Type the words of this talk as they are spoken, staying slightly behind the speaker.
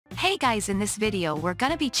Hey guys, in this video we're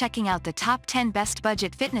gonna be checking out the top 10 best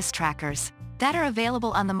budget fitness trackers that are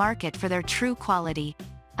available on the market for their true quality.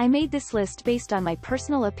 I made this list based on my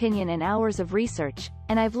personal opinion and hours of research,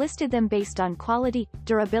 and I've listed them based on quality,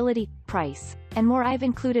 durability, price, and more. I've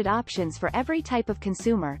included options for every type of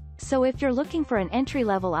consumer, so if you're looking for an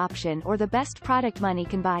entry-level option or the best product money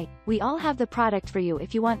can buy, we all have the product for you.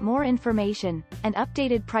 If you want more information and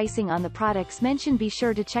updated pricing on the products mentioned, be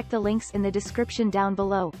sure to check the links in the description down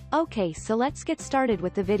below. Okay, so let's get started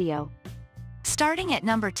with the video. Starting at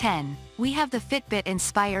number 10, we have the Fitbit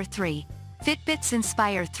Inspire 3. Fitbit's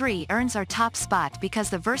Inspire 3 earns our top spot because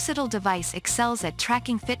the versatile device excels at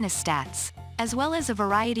tracking fitness stats, as well as a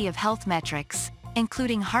variety of health metrics,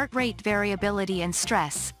 including heart rate variability and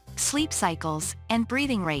stress, sleep cycles, and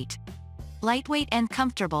breathing rate. Lightweight and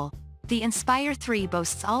comfortable, the Inspire 3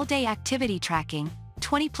 boasts all-day activity tracking,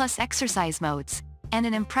 20+ exercise modes, and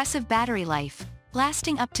an impressive battery life,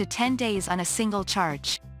 lasting up to 10 days on a single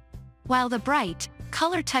charge. While the bright,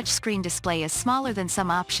 color touchscreen display is smaller than some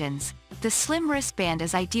options, the slim wristband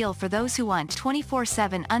is ideal for those who want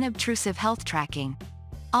 24/7 unobtrusive health tracking.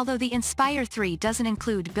 Although the Inspire 3 doesn't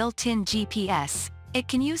include built-in GPS, it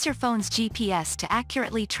can use your phone's GPS to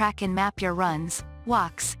accurately track and map your runs,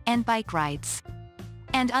 walks, and bike rides.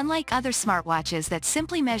 And unlike other smartwatches that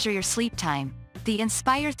simply measure your sleep time, the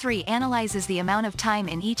Inspire 3 analyzes the amount of time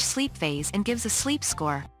in each sleep phase and gives a sleep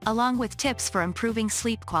score, along with tips for improving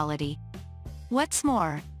sleep quality. What's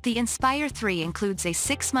more, the Inspire 3 includes a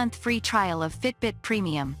 6-month free trial of Fitbit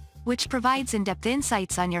Premium, which provides in-depth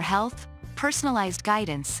insights on your health, personalized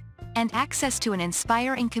guidance, and access to an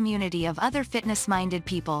inspiring community of other fitness-minded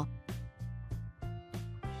people.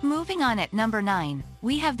 Moving on at number 9,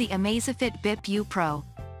 we have the Amazfit Bip U Pro.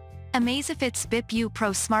 Amazfit's Bip U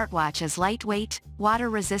Pro smartwatch is lightweight,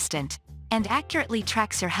 water-resistant, and accurately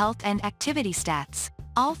tracks your health and activity stats,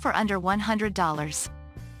 all for under $100.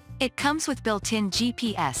 It comes with built-in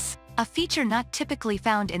GPS, a feature not typically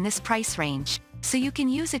found in this price range, so you can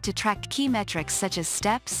use it to track key metrics such as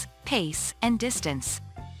steps, pace, and distance.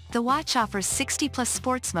 The watch offers 60+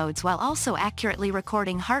 sports modes while also accurately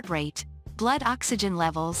recording heart rate, blood oxygen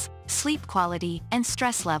levels, sleep quality, and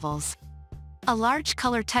stress levels. A large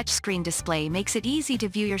color touchscreen display makes it easy to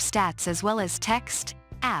view your stats as well as text,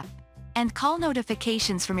 app, and call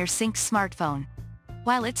notifications from your synced smartphone.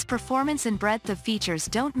 While its performance and breadth of features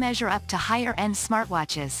don't measure up to higher-end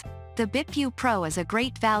smartwatches, the Bip U Pro is a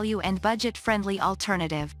great value and budget-friendly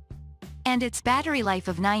alternative. And its battery life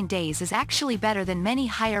of 9 days is actually better than many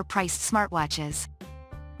higher-priced smartwatches.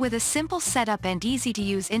 With a simple setup and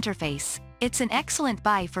easy-to-use interface, it's an excellent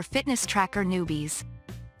buy for fitness tracker newbies.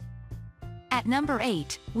 At number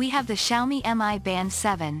 8, we have the Xiaomi Mi Band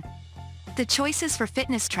 7. The choices for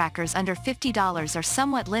fitness trackers under $50 are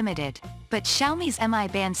somewhat limited, but Xiaomi's Mi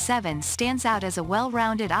Band 7 stands out as a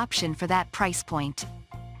well-rounded option for that price point.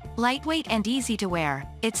 Lightweight and easy to wear,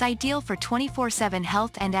 it's ideal for 24/7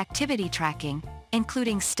 health and activity tracking,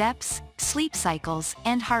 including steps, sleep cycles,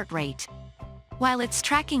 and heart rate. While its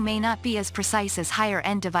tracking may not be as precise as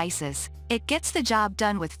higher-end devices, it gets the job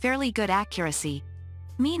done with fairly good accuracy.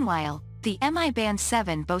 Meanwhile, the Mi Band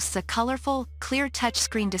 7 boasts a colorful, clear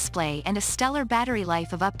touchscreen display and a stellar battery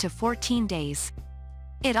life of up to 14 days.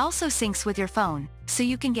 It also syncs with your phone, so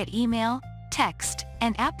you can get email, text,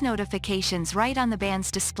 and app notifications right on the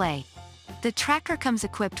band's display. The tracker comes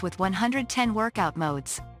equipped with 110 workout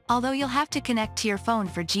modes, although you'll have to connect to your phone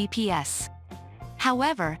for GPS.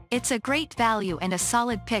 However, it's a great value and a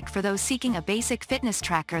solid pick for those seeking a basic fitness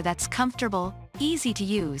tracker that's comfortable, easy to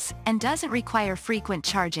use, and doesn't require frequent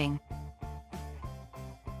charging.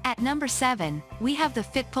 At number 7, we have the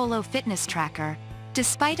Fitpolo Fitness Tracker.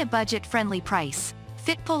 Despite a budget-friendly price,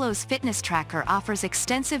 Fitpolo's fitness tracker offers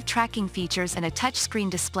extensive tracking features and a touchscreen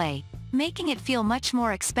display, making it feel much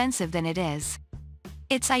more expensive than it is.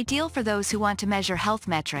 It's ideal for those who want to measure health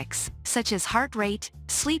metrics, such as heart rate,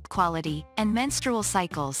 sleep quality, and menstrual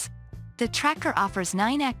cycles. The tracker offers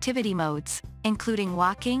 9 activity modes, including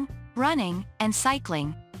walking, running, and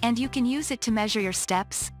cycling, and you can use it to measure your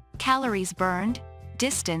steps, calories burned,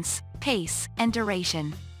 distance, pace, and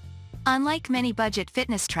duration. Unlike many budget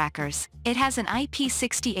fitness trackers, it has an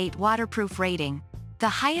IP68 waterproof rating, the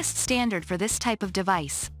highest standard for this type of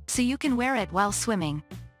device, so you can wear it while swimming.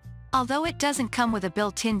 Although it doesn't come with a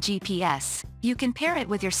built-in GPS, you can pair it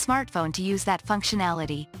with your smartphone to use that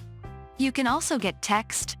functionality. You can also get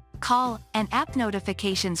text, call, and app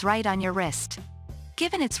notifications right on your wrist.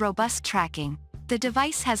 Given its robust tracking, the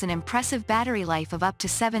device has an impressive battery life of up to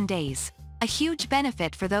 7 days, a huge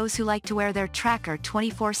benefit for those who like to wear their tracker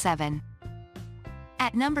 24/7.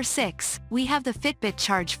 At number 6, we have the Fitbit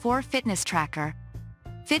Charge 4 Fitness Tracker.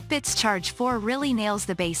 Fitbit's Charge 4 really nails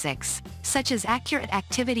the basics, such as accurate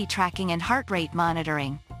activity tracking and heart rate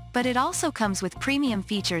monitoring, but it also comes with premium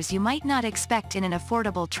features you might not expect in an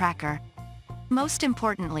affordable tracker. Most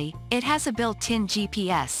importantly, it has a built-in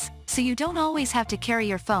GPS, so you don't always have to carry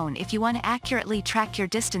your phone if you want to accurately track your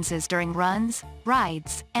distances during runs,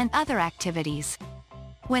 rides, and other activities.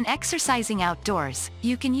 When exercising outdoors,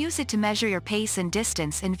 you can use it to measure your pace and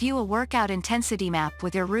distance and view a workout intensity map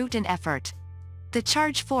with your route and effort. The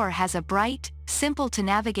Charge 4 has a bright,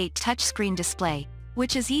 simple-to-navigate touchscreen display,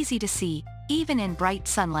 which is easy to see, even in bright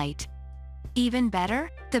sunlight. Even better,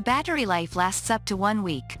 the battery life lasts up to 1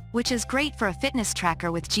 week, which is great for a fitness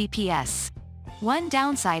tracker with GPS. One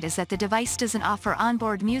downside is that the device doesn't offer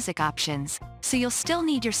onboard music options, so you'll still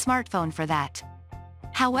need your smartphone for that.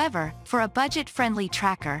 However, for a budget-friendly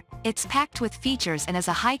tracker, it's packed with features and is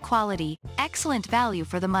a high-quality, excellent value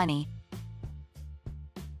for the money.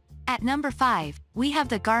 At number 5, we have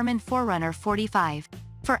the Garmin Forerunner 45.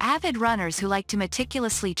 For avid runners who like to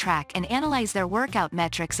meticulously track and analyze their workout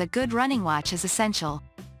metrics, a good running watch is essential.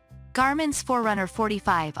 Garmin's Forerunner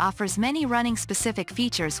 45 offers many running-specific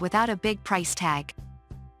features without a big price tag.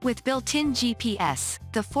 With built-in GPS,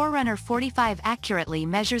 the Forerunner 45 accurately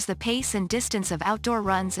measures the pace and distance of outdoor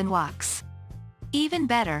runs and walks. Even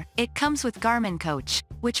better, it comes with Garmin Coach,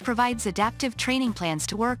 which provides adaptive training plans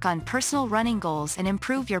to work on personal running goals and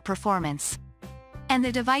improve your performance. And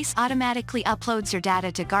the device automatically uploads your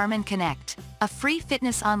data to Garmin Connect, a free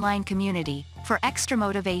fitness online community, for extra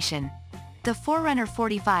motivation. The Forerunner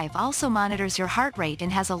 45 also monitors your heart rate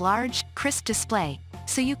and has a large, crisp display,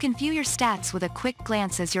 so you can view your stats with a quick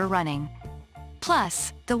glance as you're running.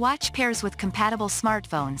 Plus, the watch pairs with compatible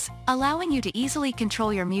smartphones, allowing you to easily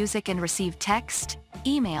control your music and receive text,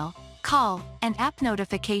 email, call, and app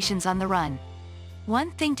notifications on the run. One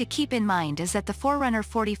thing to keep in mind is that the Forerunner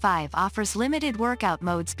 45 offers limited workout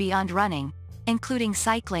modes beyond running, including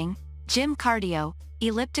cycling, gym cardio,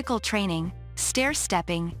 elliptical training,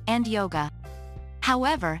 stair-stepping, and yoga.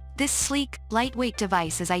 However, this sleek, lightweight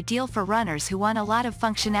device is ideal for runners who want a lot of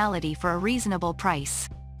functionality for a reasonable price.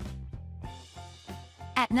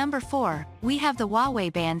 At number 4, we have the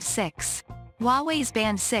Huawei Band 6. Huawei's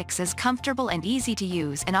Band 6 is comfortable and easy to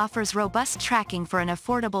use and offers robust tracking for an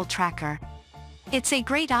affordable tracker. It's a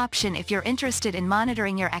great option if you're interested in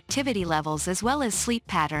monitoring your activity levels as well as sleep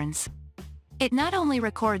patterns. It not only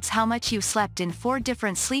records how much you slept in 4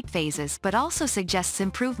 different sleep phases but also suggests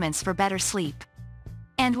improvements for better sleep.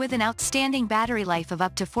 And with an outstanding battery life of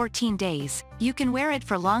up to 14 days, you can wear it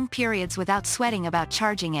for long periods without sweating about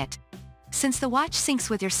charging it. Since the watch syncs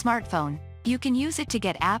with your smartphone, you can use it to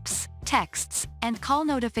get apps, texts, and call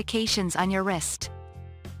notifications on your wrist.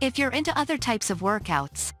 If you're into other types of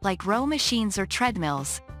workouts, like row machines or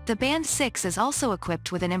treadmills, the Band 6 is also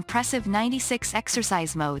equipped with an impressive 96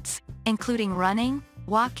 exercise modes, including running,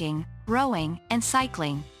 walking, rowing, and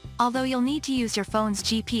cycling, although you'll need to use your phone's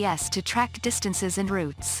GPS to track distances and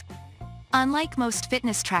routes. Unlike most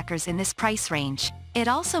fitness trackers in this price range, it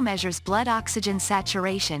also measures blood oxygen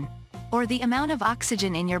saturation, or the amount of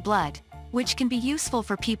oxygen in your blood, which can be useful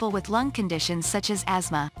for people with lung conditions such as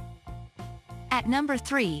asthma. At number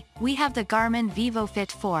 3, we have the Garmin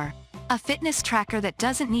Vivofit 4. A fitness tracker that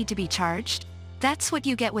doesn't need to be charged? That's what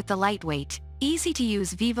you get with the lightweight,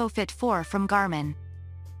 easy-to-use Vivofit 4 from Garmin.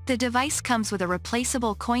 The device comes with a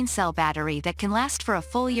replaceable coin cell battery that can last for a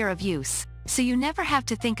full year of use, so you never have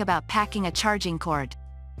to think about packing a charging cord.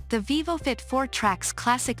 The Vivofit 4 tracks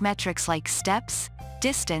classic metrics like steps,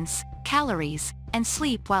 distance, calories, and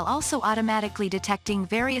sleep while also automatically detecting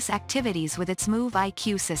various activities with its Move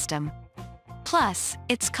IQ system. Plus,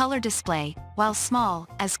 its color display, while small,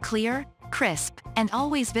 is clear, crisp, and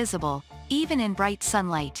always visible, even in bright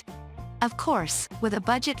sunlight. Of course, with a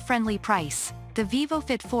budget-friendly price, the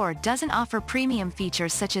Vivofit 4 doesn't offer premium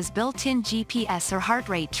features such as built-in GPS or heart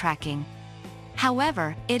rate tracking.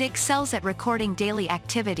 However, it excels at recording daily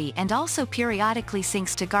activity and also periodically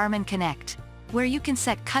syncs to Garmin Connect, where you can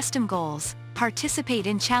set custom goals, participate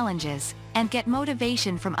in challenges, and get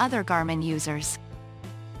motivation from other Garmin users.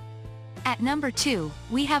 At number 2,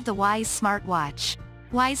 we have the Wyze smartwatch.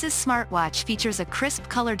 Wyze's smartwatch features a crisp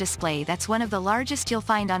color display that's one of the largest you'll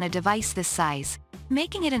find on a device this size,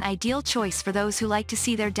 making it an ideal choice for those who like to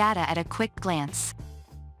see their data at a quick glance.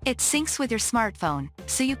 It syncs with your smartphone,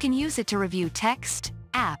 so you can use it to review text,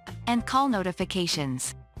 app, and call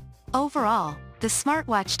notifications. Overall, the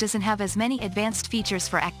smartwatch doesn't have as many advanced features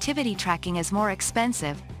for activity tracking as more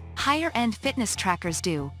expensive, higher-end fitness trackers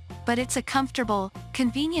do, but it's a comfortable,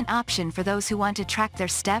 convenient option for those who want to track their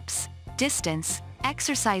steps, distance,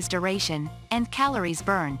 exercise duration, and calories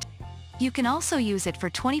burned. You can also use it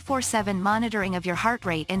for 24/7 monitoring of your heart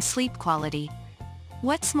rate and sleep quality.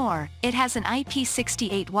 What's more, it has an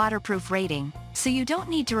IP68 waterproof rating, so you don't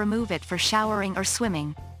need to remove it for showering or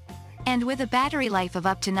swimming. And with a battery life of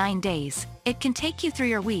up to 9 days, it can take you through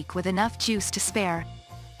your week with enough juice to spare.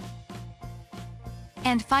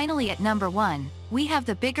 And finally at number 1, we have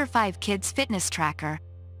the Bigger 5 Kids Fitness Tracker.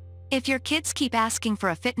 If your kids keep asking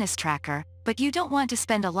for a fitness tracker, but you don't want to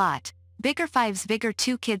spend a lot, Bigger 5's Bigger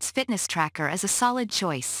 2 Kids Fitness Tracker is a solid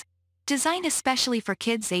choice. Designed especially for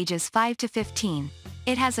kids ages 5 to 15,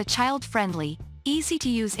 it has a child-friendly,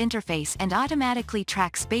 easy-to-use interface and automatically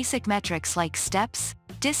tracks basic metrics like steps,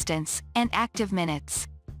 distance, and active minutes.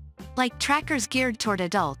 Like trackers geared toward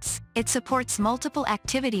adults, it supports multiple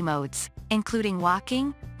activity modes, including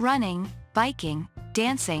walking, running, biking,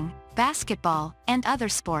 dancing, basketball, and other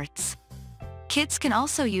sports. Kids can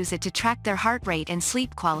also use it to track their heart rate and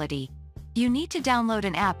sleep quality. You need to download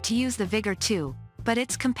an app to use the Vigor 2, but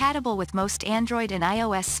it's compatible with most Android and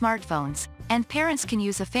iOS smartphones, and parents can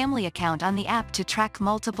use a family account on the app to track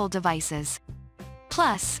multiple devices.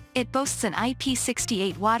 Plus, it boasts an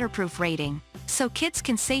IP68 waterproof rating, so kids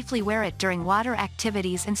can safely wear it during water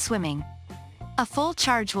activities and swimming. A full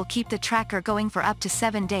charge will keep the tracker going for up to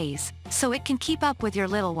 7 days, so it can keep up with your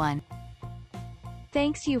little one.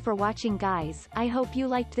 Thanks you for watching guys, I hope you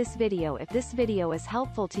liked this video. If this video is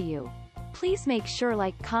helpful to you, please make sure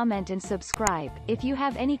like, comment and subscribe. If you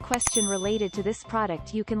have any question related to this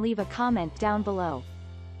product you can leave a comment down below.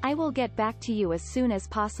 I will get back to you as soon as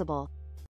possible.